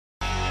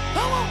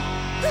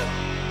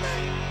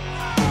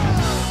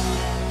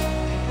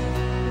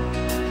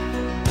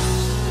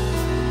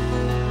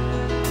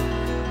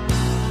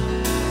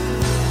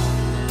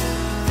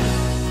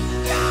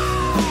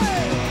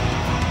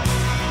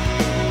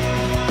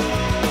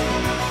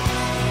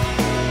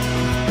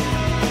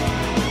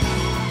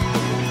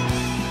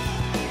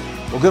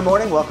Well, good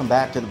morning. Welcome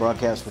back to the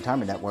Broadcast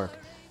Retirement Network.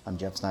 I'm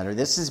Jeff Snyder.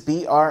 This is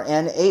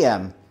BRN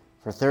AM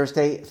for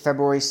Thursday,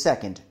 February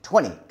 2nd,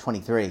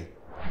 2023.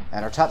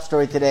 And our top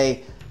story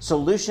today,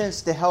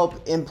 solutions to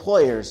help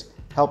employers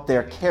help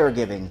their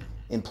caregiving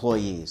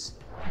employees.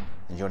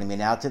 And joining me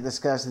now to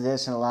discuss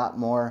this and a lot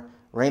more,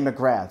 Ray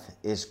McGrath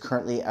is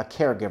currently a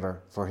caregiver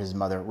for his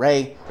mother.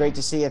 Ray, great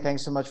to see you.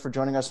 Thanks so much for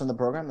joining us on the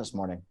program this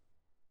morning.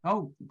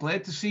 Oh,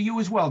 glad to see you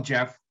as well,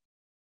 Jeff.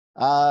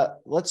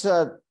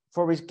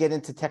 Before we get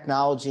into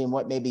technology and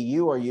what maybe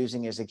you are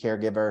using as a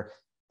caregiver,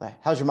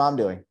 how's your mom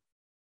doing?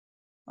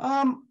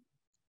 My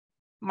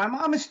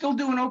mom is still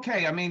doing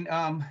okay. I mean,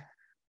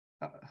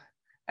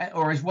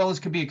 or as well as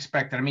could be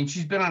expected. I mean,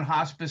 she's been on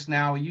hospice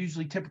now,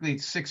 typically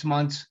it's 6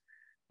 months.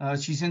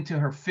 She's into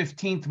her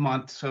 15th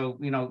month. So,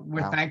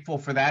 we're thankful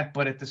for that.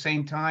 But at the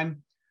same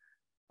time,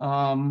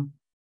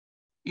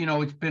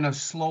 it's been a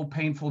slow,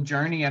 painful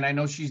journey. And I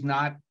know she's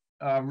not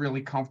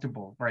really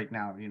comfortable right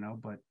now,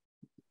 but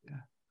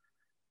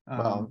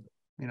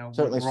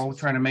we're all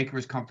trying to make her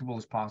as comfortable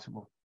as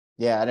possible.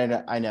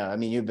 Yeah, I know. I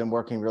mean, you've been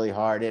working really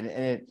hard,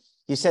 and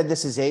you said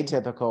this is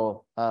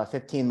atypical.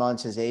 15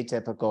 months is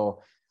atypical.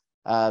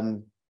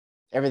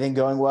 Everything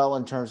going well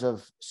in terms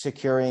of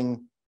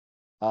securing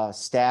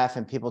staff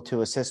and people to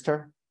assist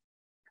her?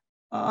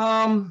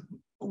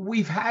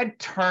 We've had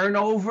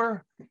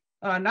turnover,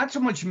 not so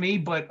much me,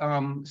 but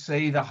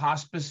say the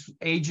hospice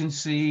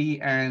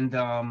agency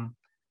and.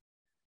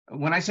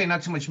 When I say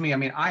not so much me, I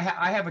mean, I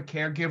have a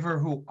caregiver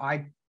who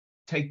I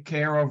take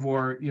care of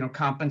or,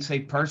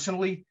 compensate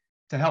personally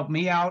to help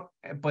me out.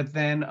 But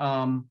then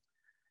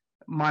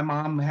my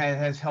mom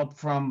has help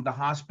from the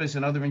hospice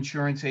and other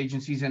insurance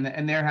agencies,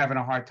 and they're having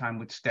a hard time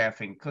with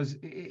staffing because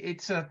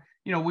it's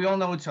we all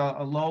know it's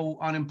a low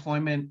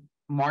unemployment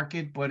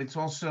market, but it's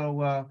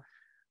also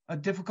a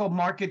difficult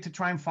market to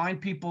try and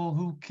find people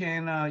who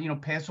can,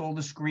 pass all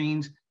the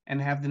screens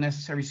and have the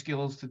necessary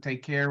skills to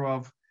take care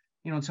of,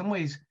 in some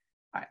ways.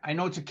 I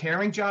know it's a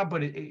caring job,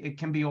 but it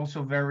can be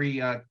also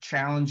very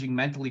challenging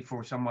mentally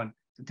for someone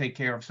to take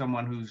care of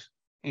someone who's,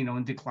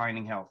 in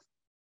declining health.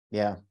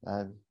 Yeah,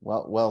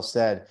 well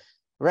said.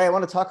 Ray, I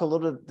want to talk a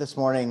little bit this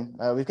morning.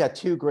 We've got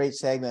two great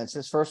segments.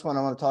 This first one,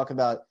 I want to talk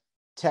about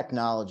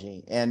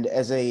technology. And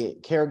as a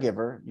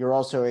caregiver, you're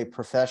also a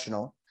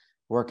professional,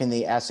 work in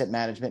the asset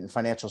management and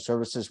financial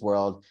services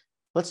world.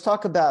 Let's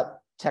talk about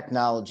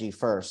technology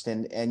first.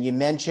 And you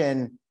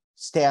mentioned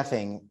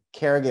staffing,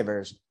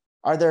 caregivers.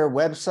 Are there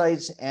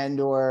websites and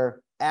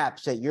or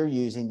apps that you're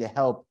using to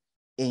help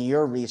in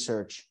your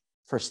research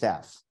for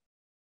staff,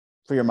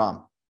 for your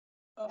mom?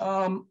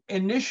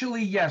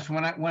 Initially, yes.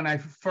 When I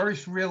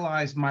first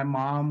realized my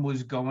mom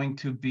was going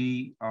to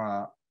be,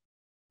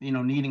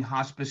 needing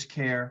hospice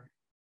care,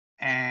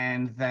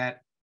 and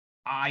that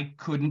I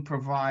couldn't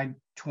provide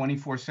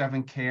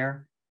 24/7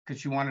 care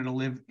because she wanted to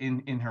live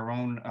in her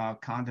own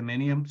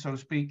condominium, so to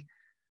speak.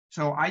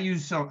 So I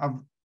used a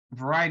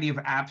variety of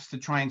apps to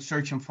try and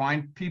search and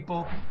find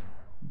people.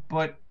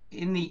 But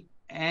in the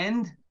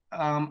end,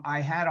 I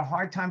had a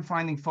hard time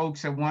finding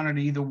folks that wanted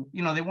to either,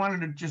 they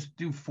wanted to just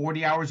do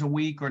 40 hours a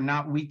week or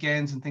not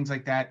weekends and things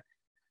like that.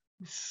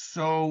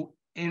 So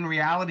in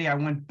reality, I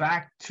went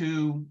back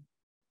to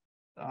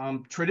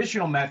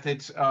traditional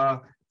methods,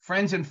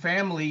 friends and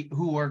family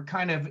who are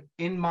kind of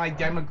in my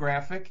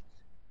demographic,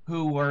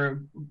 who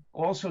were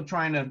also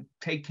trying to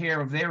take care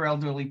of their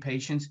elderly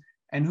patients,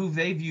 and who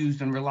they've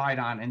used and relied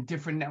on, and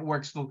different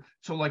networks.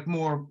 So like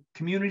more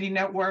community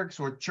networks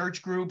or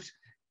church groups.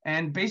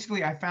 And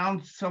basically I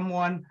found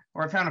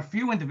a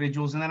few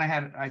individuals, and then I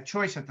had a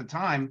choice at the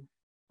time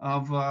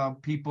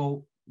of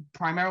people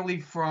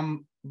primarily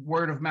from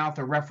word of mouth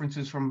or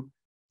references from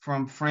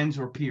friends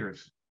or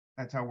peers.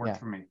 That's how it worked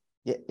for me.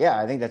 Yeah,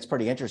 I think that's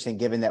pretty interesting,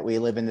 given that we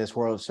live in this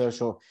world of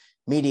social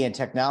media and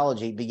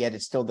technology, but yet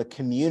it's still the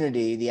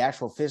community, the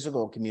actual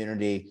physical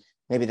community.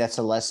 Maybe that's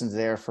the lessons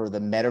there for the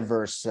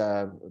metaverse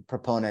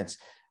proponents.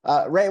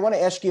 Ray, I want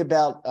to ask you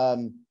about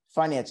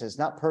finances,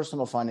 not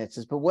personal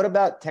finances, but what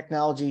about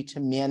technology to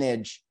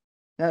manage,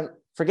 now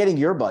forgetting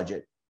your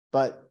budget,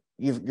 but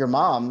your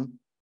mom,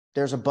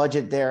 there's a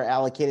budget there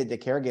allocated to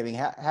caregiving.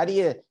 How do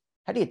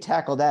you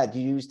tackle that?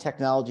 Do you use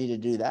technology to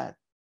do that?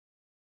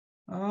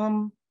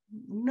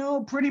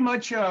 No, pretty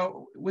much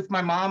with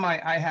my mom,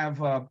 I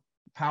have a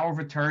power of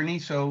attorney.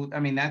 So, I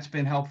mean, that's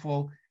been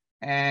helpful.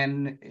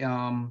 And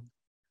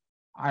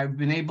I've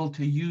been able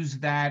to use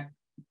that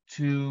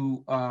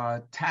to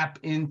tap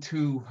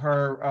into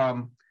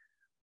her,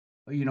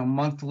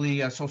 monthly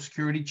Social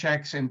Security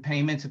checks and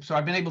payments. So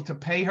I've been able to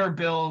pay her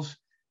bills,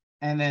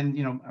 and then,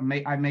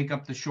 I make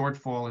up the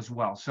shortfall as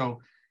well.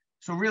 So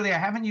really, I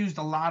haven't used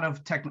a lot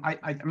of tech.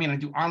 I mean, I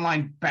do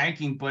online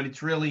banking, but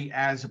it's really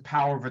as a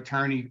power of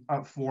attorney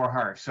for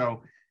her.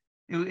 So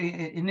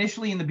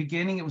initially in the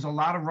beginning, it was a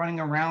lot of running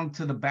around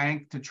to the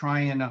bank to try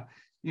and,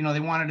 they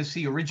wanted to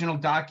see original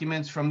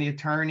documents from the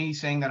attorney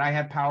saying that I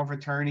had power of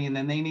attorney, and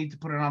then they need to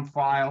put it on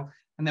file.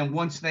 And then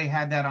once they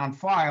had that on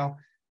file,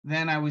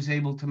 then I was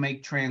able to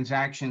make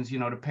transactions,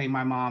 to pay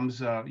my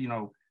mom's,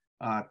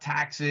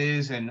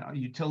 taxes and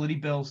utility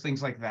bills,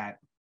 things like that.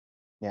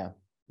 Yeah,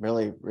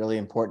 really, really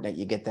important that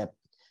you get that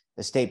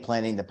estate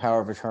planning, the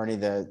power of attorney,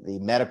 the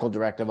medical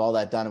directive, all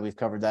that done. And we've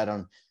covered that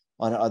on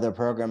other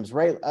programs.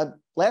 Ray,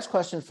 last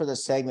question for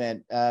this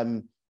segment.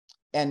 And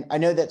I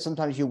know that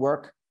sometimes you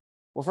work,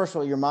 well, first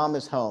of all, your mom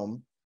is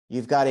home.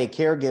 You've got a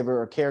caregiver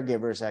or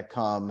caregivers that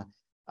come.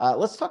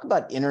 Let's talk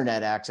about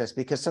internet access,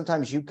 because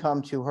sometimes you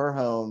come to her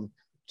home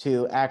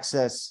to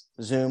access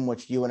Zoom,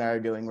 which you and I are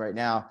doing right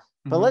now.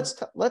 But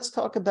let's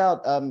talk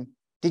about,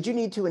 did you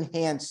need to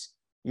enhance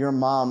your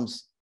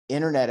mom's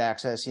internet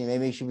access? You know,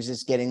 maybe she was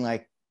just getting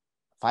like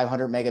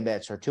 500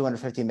 megabits or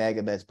 250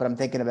 megabits, but I'm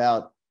thinking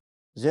about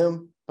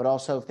Zoom, but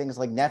also things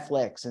like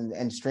Netflix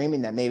and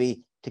streaming that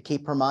maybe to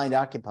keep her mind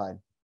occupied.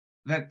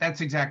 That's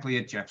exactly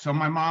it, Jeff. So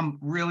my mom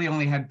really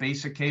only had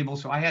basic cable,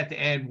 so I had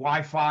to add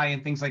Wi-Fi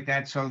and things like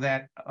that, so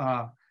that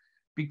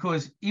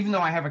because even though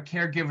I have a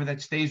caregiver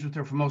that stays with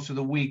her for most of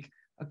the week,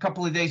 a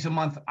couple of days a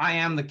month, I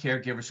am the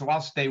caregiver, so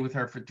I'll stay with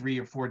her for 3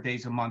 or 4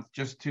 days a month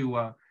just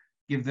to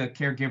give the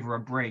caregiver a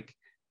break.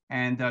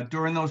 And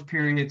during those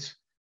periods,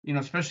 you know,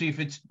 especially if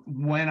it's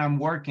when I'm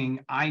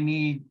working, I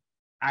need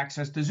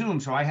access to Zoom,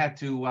 so I had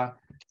to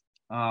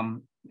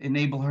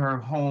enable her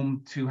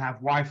home to have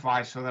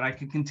Wi-Fi so that I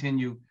could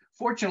continue.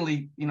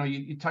 Fortunately, you know,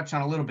 you touched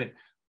on a little bit.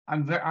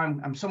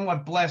 I'm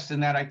somewhat blessed in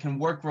that I can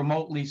work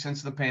remotely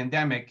since the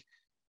pandemic,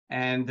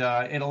 and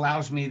it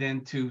allows me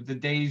then to, the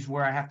days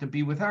where I have to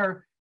be with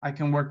her, I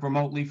can work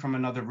remotely from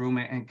another room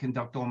and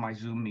conduct all my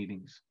Zoom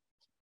meetings.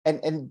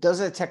 And does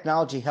the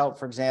technology help,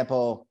 for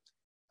example,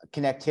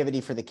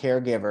 connectivity for the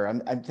caregiver?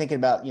 I'm thinking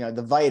about, you know,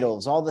 the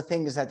vitals, all the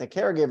things that the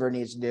caregiver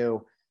needs to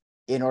do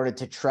in order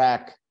to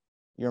track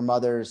your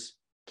mother's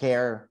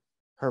care,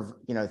 her,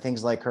 you know,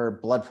 things like her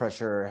blood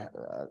pressure,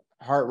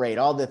 heart rate,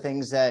 all the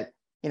things that,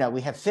 you know,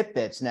 we have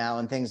Fitbits now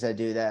and things that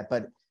do that.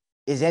 But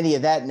is any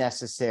of that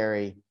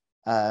necessary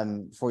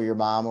for your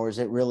mom, or is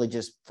it really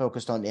just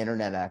focused on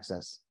internet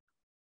access?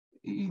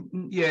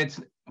 Yeah, it's,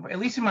 at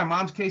least in my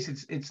mom's case,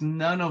 it's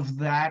none of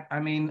that. I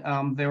mean,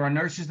 there are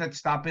nurses that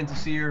stop in to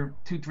see her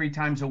 2-3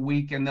 times a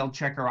week, and they'll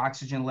check her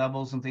oxygen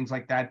levels and things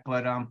like that.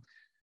 But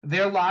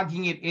they're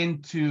logging it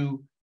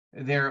into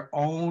their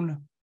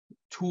own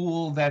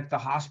tool that the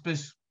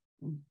hospice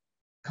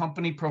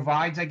company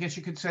provides, I guess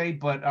you could say.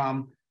 But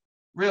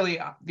really,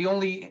 the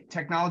only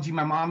technology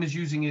my mom is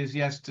using is,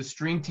 yes, to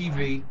stream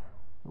TV,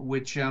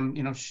 which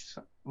you know,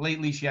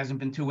 lately she hasn't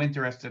been too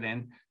interested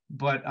in.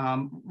 But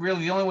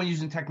really, the only one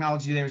using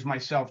technology there is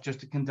myself,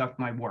 just to conduct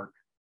my work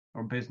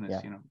or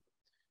business, you know.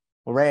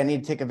 Well, Ray, I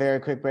need to take a very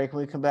quick break.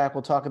 When we come back,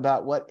 we'll talk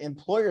about what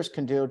employers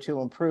can do to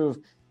improve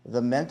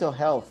the mental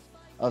health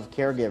of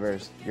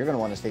caregivers. You're going to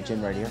want to stay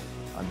tuned right here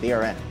on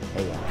BRN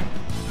AM.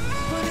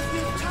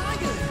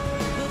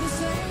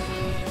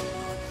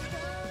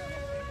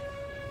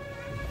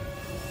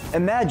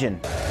 Imagine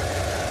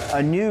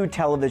a new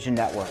television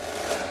network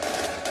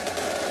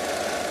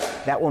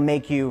that will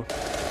make you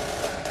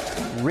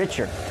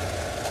richer,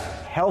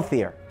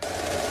 healthier,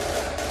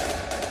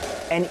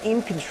 and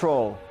in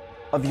control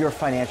of your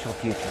financial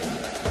future.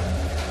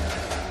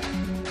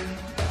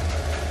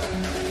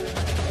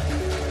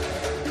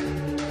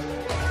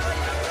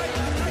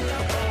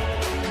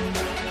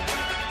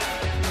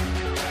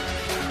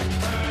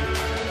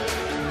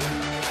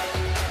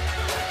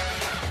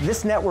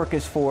 This network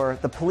is for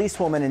the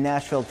policewoman in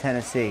Nashville,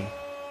 Tennessee,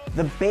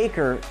 the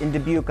baker in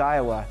Dubuque,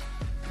 Iowa,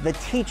 the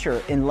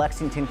teacher in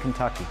Lexington,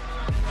 Kentucky.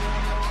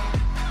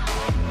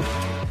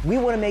 We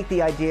want to make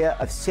the idea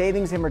of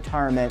savings and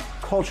retirement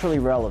culturally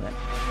relevant.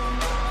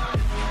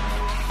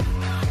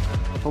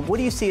 But what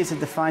do you see as a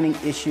defining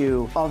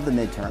issue of the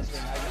midterms,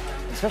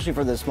 especially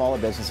for the smaller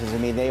businesses? I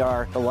mean, they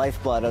are the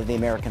lifeblood of the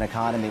American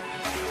economy.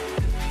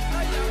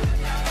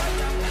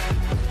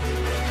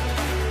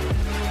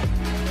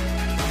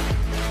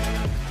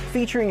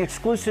 Featuring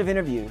exclusive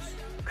interviews,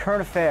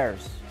 current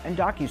affairs, and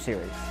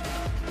docuseries.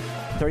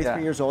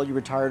 33 years old, you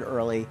retired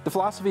early. The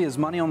philosophy is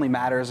money only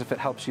matters if it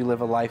helps you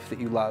live a life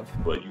that you love.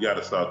 But you got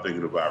to start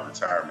thinking about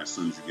retirement as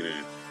soon as you get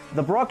in.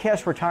 The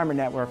Broadcast Retirement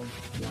Network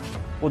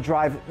will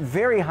drive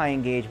very high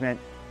engagement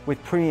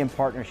with premium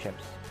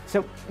partnerships.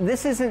 So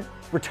this isn't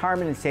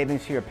retirement and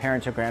savings for your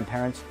parents or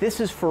grandparents. This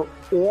is for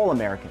all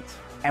Americans.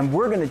 And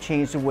we're going to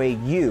change the way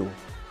you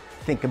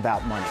think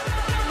about money.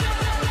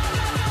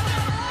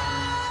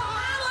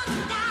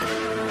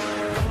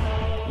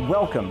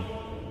 Welcome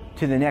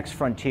to the next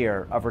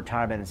frontier of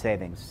retirement and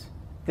savings.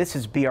 This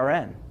is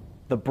BRN,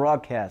 the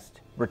Broadcast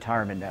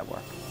Retirement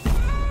Network.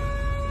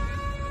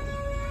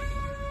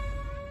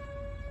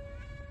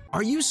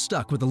 Are you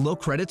stuck with a low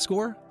credit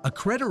score, a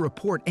credit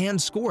report and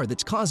score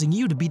that's causing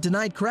you to be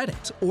denied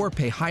credit or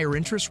pay higher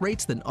interest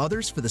rates than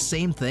others for the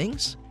same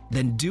things?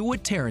 Then do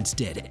what Terrence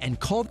did and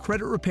call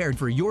Credit Repaired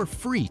for your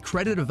free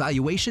credit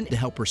evaluation to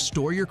help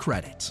restore your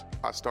credit.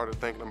 I started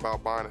thinking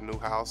about buying a new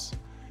house,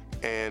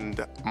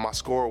 and my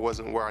score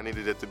wasn't where I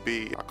needed it to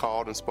be. I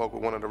called and spoke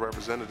with one of the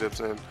representatives,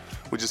 and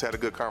we just had a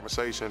good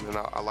conversation, and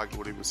I liked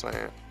what he was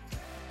saying.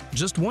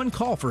 Just one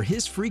call for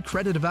his free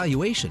credit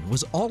evaluation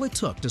was all it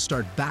took to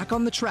start back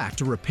on the track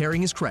to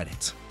repairing his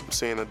credit.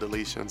 seeing the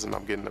deletions and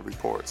I'm getting the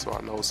report, so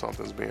I know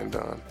something's being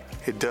done.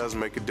 It does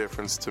make a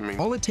difference to me.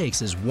 All it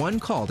takes is one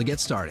call to get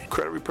started.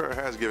 Credit Repair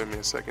has given me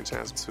a second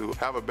chance to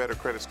have a better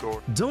credit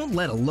score. Don't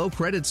let a low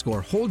credit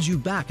score hold you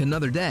back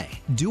another day.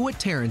 Do what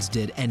Terrence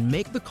did and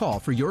make the call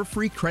for your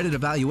free credit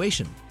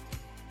evaluation.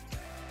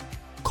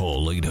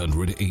 Call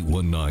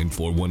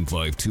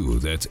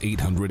 800-819-4152. That's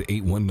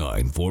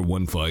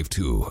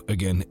 800-819-4152.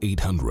 Again,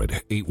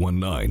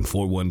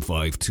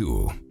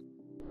 800-819-4152.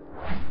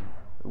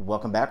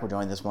 Welcome back. We're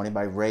joined this morning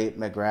by Ray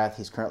McGrath.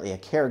 He's currently a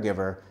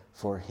caregiver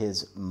for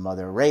his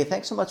mother. Ray,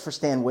 thanks so much for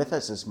staying with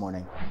us this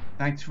morning.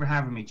 Thanks for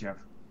having me, Jeff.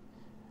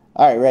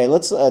 All right, Ray,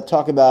 let's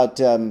talk about,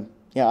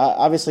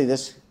 obviously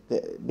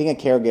being a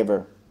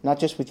caregiver, not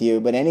just with you,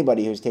 but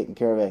anybody who's taking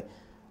care of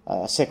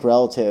a sick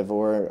relative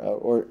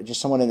or just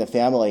someone in the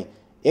family.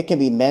 It can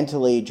be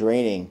mentally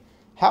draining.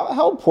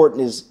 How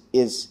important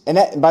is and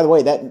that, and by the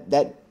way,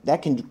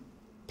 that can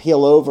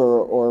peel over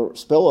or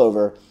spill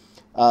over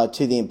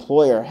to the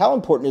employer. How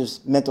important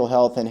is mental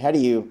health, and how do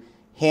you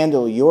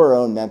handle your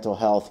own mental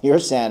health, your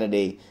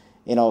sanity,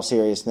 in all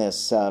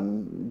seriousness,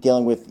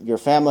 dealing with your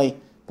family,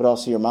 but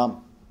also your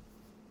mom?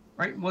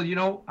 Right. Well,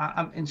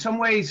 in some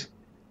ways,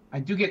 I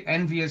do get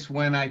envious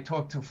when I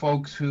talk to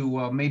folks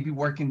who may be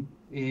working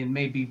in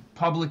maybe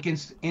public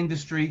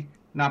industry,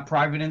 not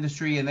private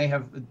industry, and they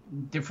have a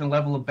different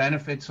level of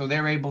benefits, so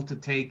they're able to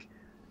take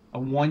a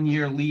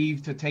 1-year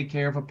leave to take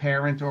care of a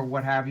parent or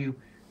what have you.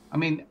 I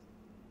mean,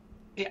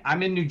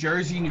 I'm in New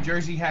Jersey. New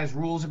Jersey has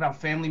rules about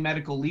Family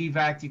Medical Leave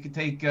Act. You could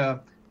take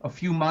a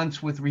few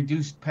months with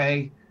reduced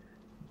pay,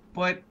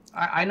 but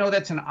I know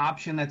that's an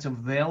option that's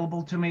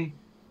available to me.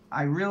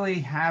 I really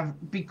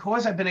have,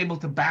 because I've been able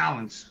to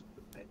balance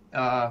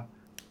my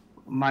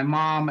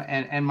mom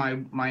and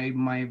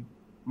my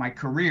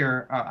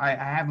career. I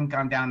haven't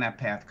gone down that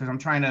path because I'm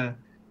trying to,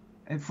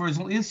 for at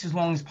least as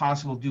long as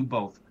possible, do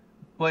both.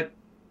 But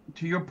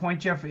to your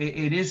point, Jeff,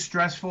 it is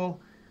stressful.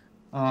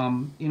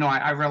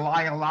 I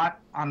rely a lot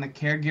on the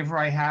caregiver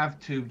I have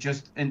to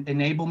just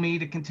enable me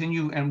to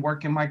continue and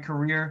work in my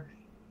career.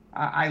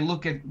 I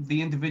look at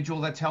the individual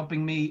that's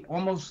helping me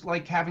almost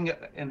like having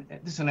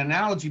this is an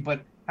analogy,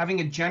 but having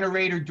a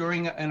generator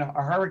during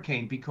a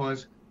hurricane,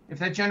 because if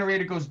that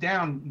generator goes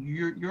down,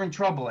 you're in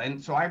trouble.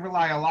 And so I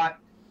rely a lot,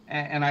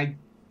 and I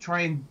try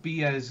and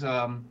be as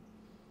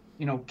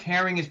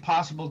caring as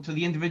possible to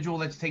the individual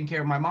that's taking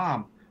care of my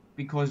mom,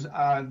 because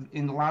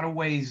in a lot of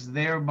ways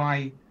they're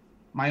my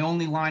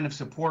only line of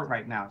support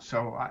right now.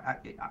 So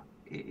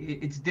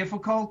it's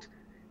difficult.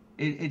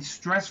 It's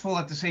stressful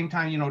at the same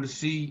time, to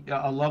see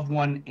a loved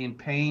one in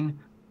pain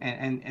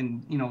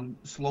and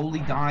slowly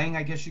dying.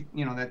 I guess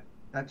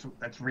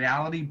that's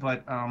reality,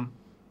 but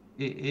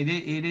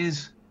it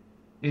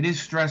is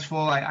stressful.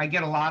 I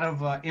get a lot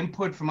of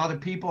input from other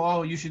people.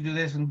 Oh, you should do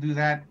this and do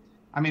that.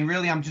 I mean,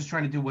 really, I'm just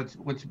trying to do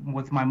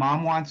what my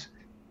mom wants,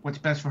 what's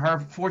best for her.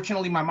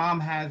 Fortunately, my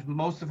mom has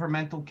most of her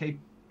mental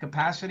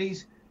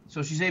capacities,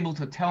 so she's able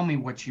to tell me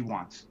what she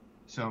wants.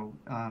 So,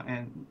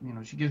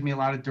 she gives me a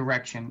lot of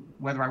direction,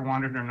 whether I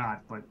want it or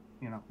not, but,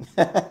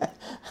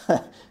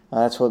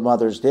 That's what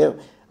mothers do.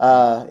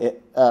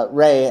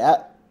 Ray,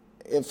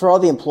 for all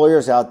the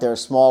employers out there,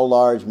 small,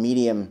 large,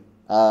 medium,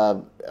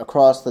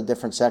 across the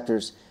different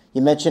sectors,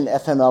 you mentioned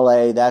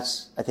FMLA.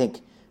 That's, I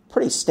think,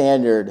 pretty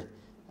standard,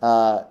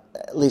 at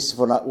least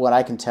from what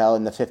I can tell,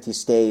 in the 50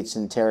 states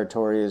and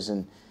territories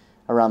and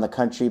around the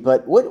country.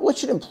 But what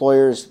should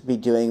employers be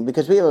doing?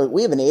 Because we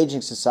have an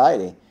aging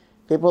society.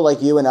 People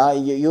like you and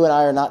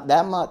I are not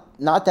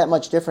that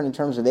much different in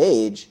terms of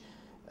age.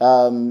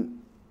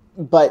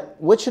 But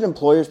what should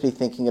employers be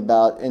thinking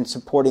about in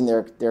supporting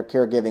their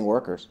caregiving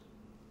workers?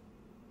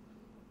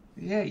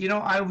 Yeah,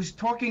 I was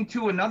talking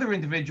to another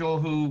individual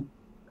who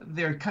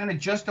they're kind of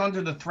just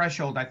under the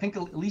threshold. I think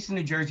at least in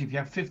New Jersey, if you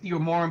have 50 or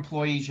more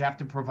employees, you have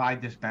to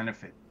provide this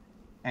benefit.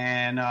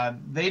 And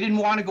they didn't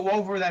want to go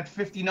over that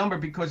 50 number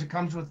because it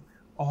comes with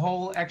a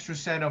whole extra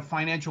set of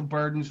financial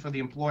burdens for the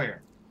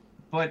employer.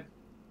 But,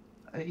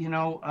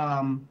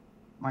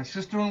 my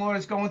sister-in-law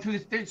is going through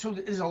this. So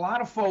there's a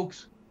lot of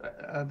folks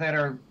that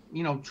are,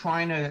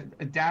 trying to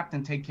adapt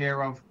and take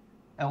care of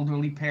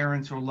elderly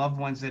parents or loved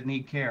ones that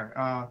need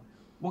care.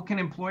 What can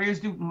employers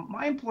do?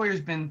 My employer's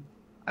been,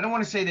 I don't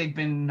want to say they've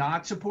been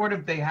not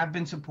supportive. They have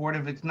been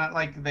supportive. It's not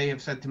like they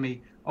have said to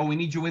me, oh, we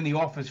need you in the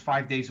office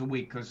 5 days a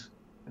week, because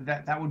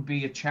that would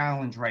be a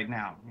challenge right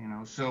now,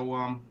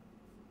 So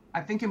I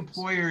think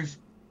employers,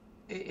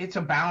 it's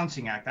a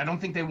balancing act. I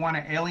don't think they want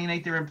to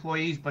alienate their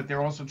employees, but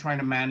they're also trying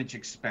to manage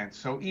expense.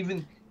 So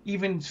even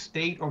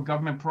state or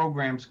government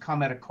programs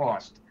come at a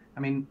cost. I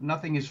mean,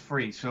 nothing is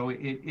free. So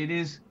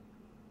it's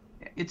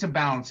a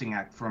balancing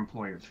act for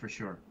employers, for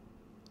sure.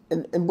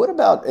 And what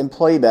about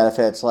employee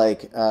benefits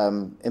like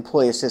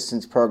employee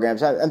assistance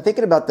programs? I'm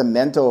thinking about the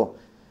mental.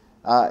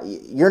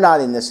 You're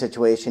not in this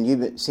situation.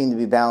 You seem to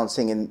be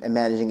balancing and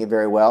managing it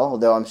very well,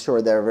 although I'm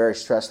sure there are very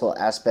stressful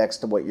aspects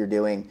to what you're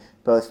doing,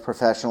 both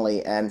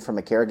professionally and from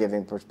a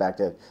caregiving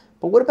perspective.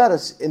 But what about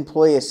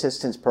employee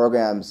assistance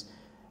programs?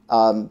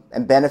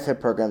 and benefit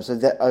programs,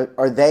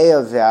 are they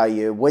of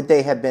value? Would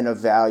they have been of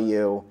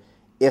value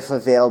if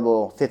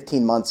available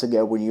 15 months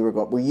ago when you were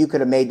where you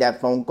could have made that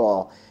phone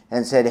call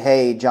and said,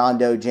 hey, John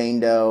Doe, Jane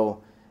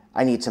Doe,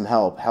 I need some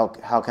help. How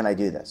can I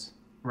do this?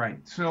 Right.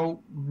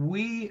 So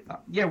we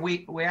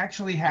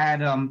actually had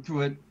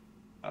through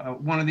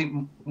one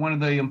of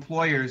the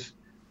employers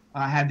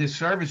had this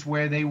service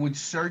where they would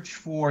search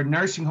for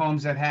nursing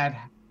homes that had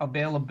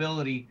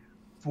availability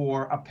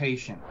for a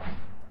patient,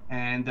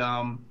 and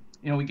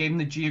we gave them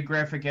the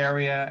geographic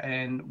area,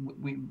 and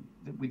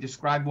we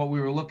described what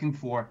we were looking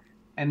for,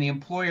 and the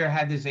employer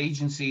had this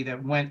agency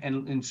that went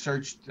and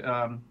searched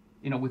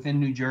within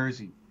New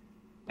Jersey,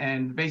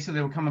 and basically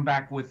they were coming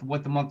back with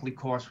what the monthly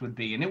cost would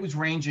be, and it was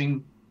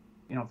ranging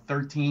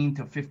 $13,000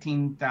 to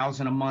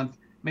 $15,000 a month.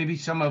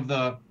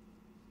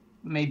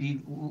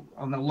 Maybe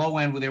on the low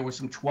end where there were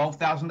some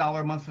 $12,000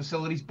 a month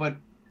facilities, but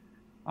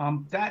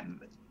that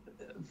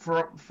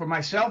for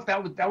myself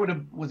that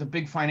was a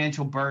big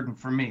financial burden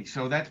for me.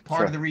 So that's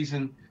part of the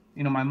reason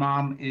my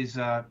mom is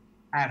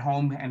at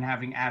home and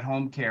having at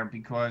home care,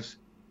 because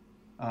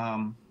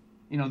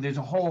there's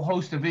a whole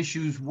host of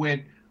issues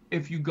with,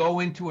 if you go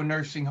into a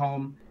nursing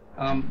home,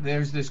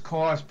 there's this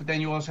cost, but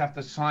then you also have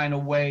to sign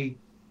away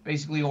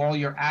basically all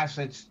your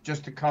assets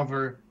just to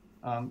cover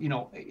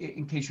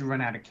in case you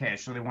run out of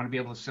cash. So they want to be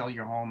able to sell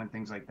your home and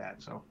things like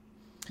that. So,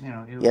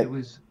 it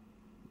was.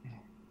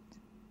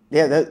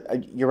 Yeah,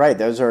 you're right.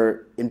 Those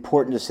are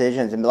important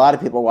decisions. And a lot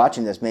of people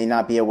watching this may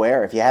not be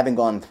aware. If you haven't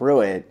gone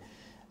through it,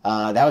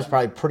 that was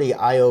probably pretty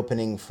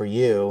eye-opening for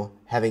you,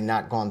 having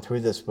not gone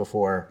through this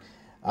before.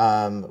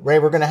 Ray,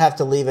 we're going to have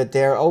to leave it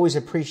there. Always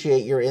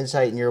appreciate your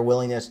insight and your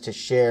willingness to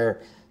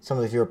share some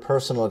of your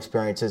personal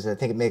experiences. I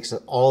think it makes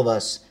all of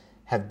us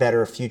have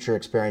better future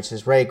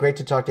experiences. Ray, great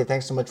to talk to you.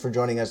 Thanks so much for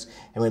joining us,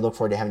 and we look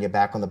forward to having you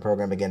back on the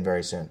program again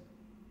very soon.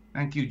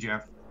 Thank you,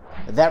 Jeff.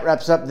 That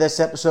wraps up this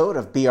episode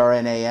of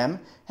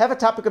BRNAM. Have a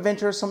topic of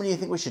interest, someone you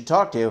think we should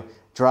talk to,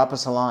 drop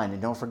us a line.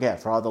 And don't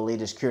forget, for all the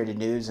latest curated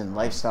news and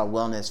lifestyle,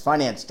 wellness,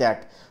 finance,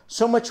 tech,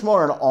 so much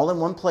more, and all in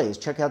one place,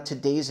 check out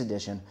today's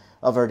edition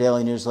of our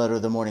daily newsletter,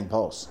 The Morning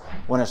Pulse.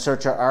 Want to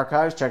search our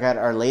archives, check out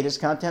our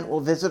latest content, we'll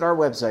visit our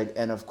website,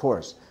 and of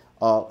course,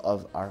 all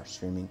of our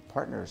streaming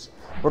partners.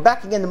 We're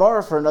back again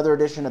tomorrow for another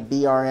edition of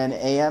BRN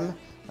AM.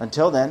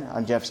 Until then,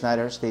 I'm Jeff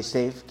Snyder. Stay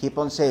safe, keep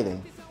on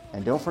saving,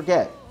 and don't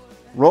forget,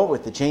 roll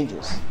with the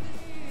changes.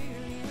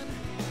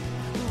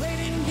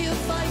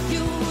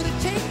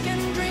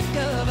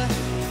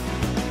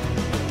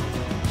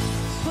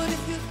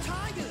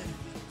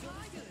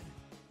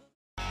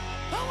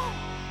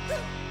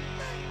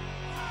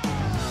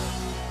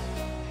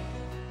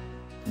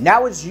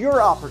 Now is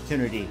your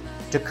opportunity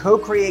to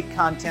co-create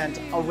content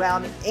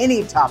around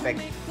any topic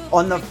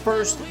on the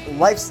First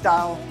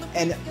Lifestyle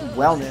and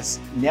Wellness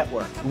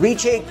Network.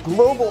 Reach a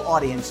global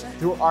audience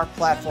through our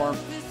platform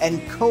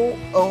and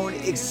co-own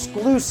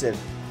exclusive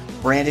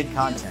branded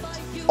content.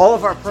 All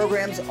of our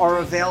programs are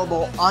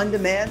available on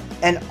demand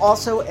and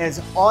also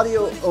as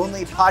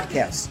audio-only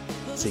podcasts,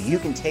 so you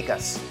can take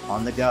us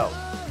on the go.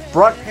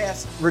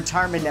 Broadcast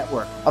Retirement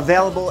Network,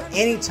 available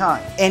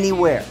anytime,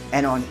 anywhere,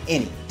 and on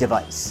any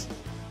device.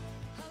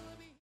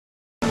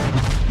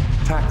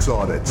 Tax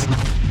audits,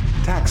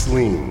 tax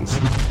liens,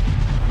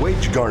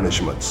 wage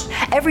garnishments.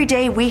 Every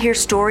day we hear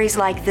stories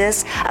like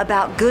this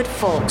about good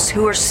folks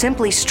who are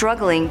simply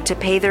struggling to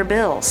pay their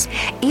bills.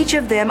 Each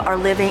of them are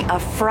living a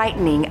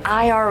frightening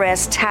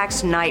IRS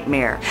tax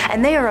nightmare,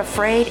 and they are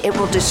afraid it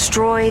will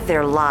destroy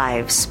their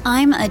lives.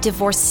 I'm a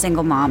divorced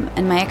single mom,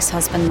 and my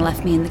ex-husband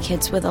left me and the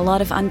kids with a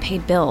lot of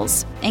unpaid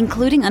bills,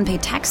 including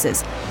unpaid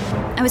taxes.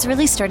 I was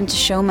really starting to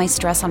show my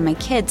stress on my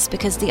kids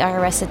because the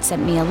IRS had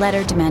sent me a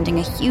letter demanding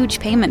a huge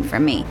payment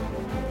from me.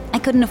 I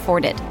couldn't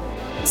afford it.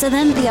 So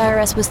then the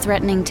IRS was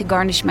threatening to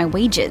garnish my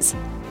wages.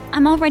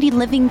 I'm already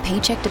living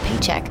paycheck to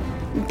paycheck.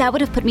 That would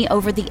have put me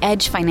over the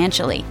edge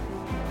financially.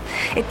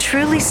 It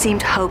truly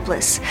seemed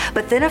hopeless,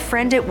 but then a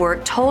friend at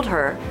work told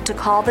her to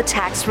call the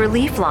tax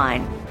relief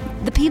line.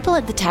 The people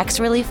at the tax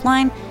relief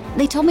line,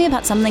 they told me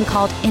about something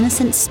called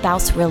innocent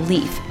spouse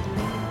relief.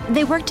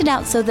 They worked it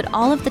out so that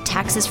all of the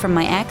taxes from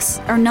my ex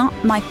are not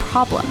my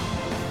problem.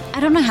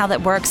 I don't know how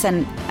that works,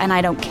 and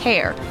I don't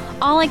care.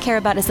 All I care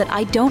about is that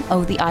I don't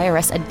owe the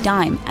IRS a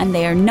dime, and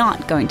they are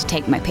not going to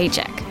take my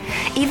paycheck.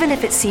 Even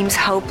if it seems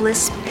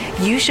hopeless,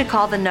 you should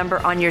call the number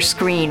on your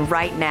screen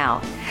right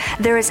now.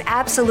 There is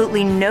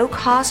absolutely no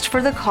cost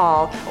for the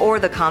call or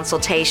the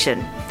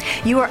consultation.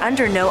 You are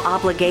under no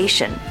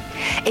obligation.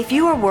 If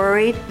you are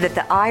worried that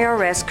the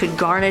IRS could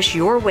garnish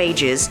your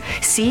wages,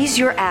 seize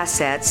your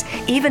assets,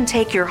 even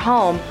take your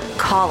home,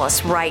 call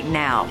us right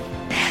now.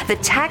 The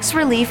Tax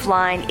Relief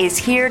Line is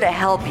here to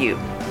help you.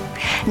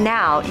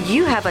 Now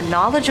you have a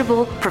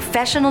knowledgeable,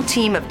 professional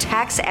team of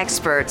tax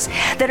experts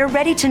that are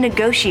ready to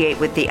negotiate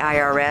with the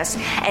IRS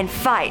and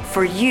fight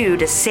for you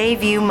to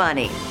save you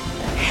money.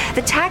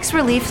 The Tax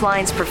Relief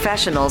Line's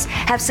professionals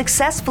have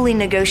successfully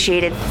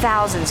negotiated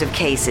thousands of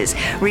cases,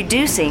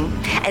 reducing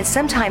and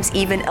sometimes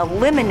even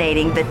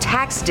eliminating the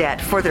tax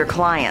debt for their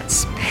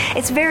clients.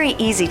 It's very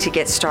easy to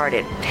get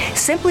started.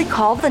 Simply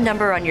call the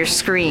number on your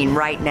screen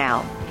right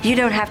now. You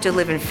don't have to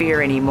live in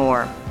fear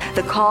anymore.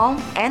 The call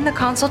and the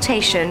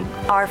consultation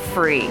are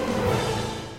free.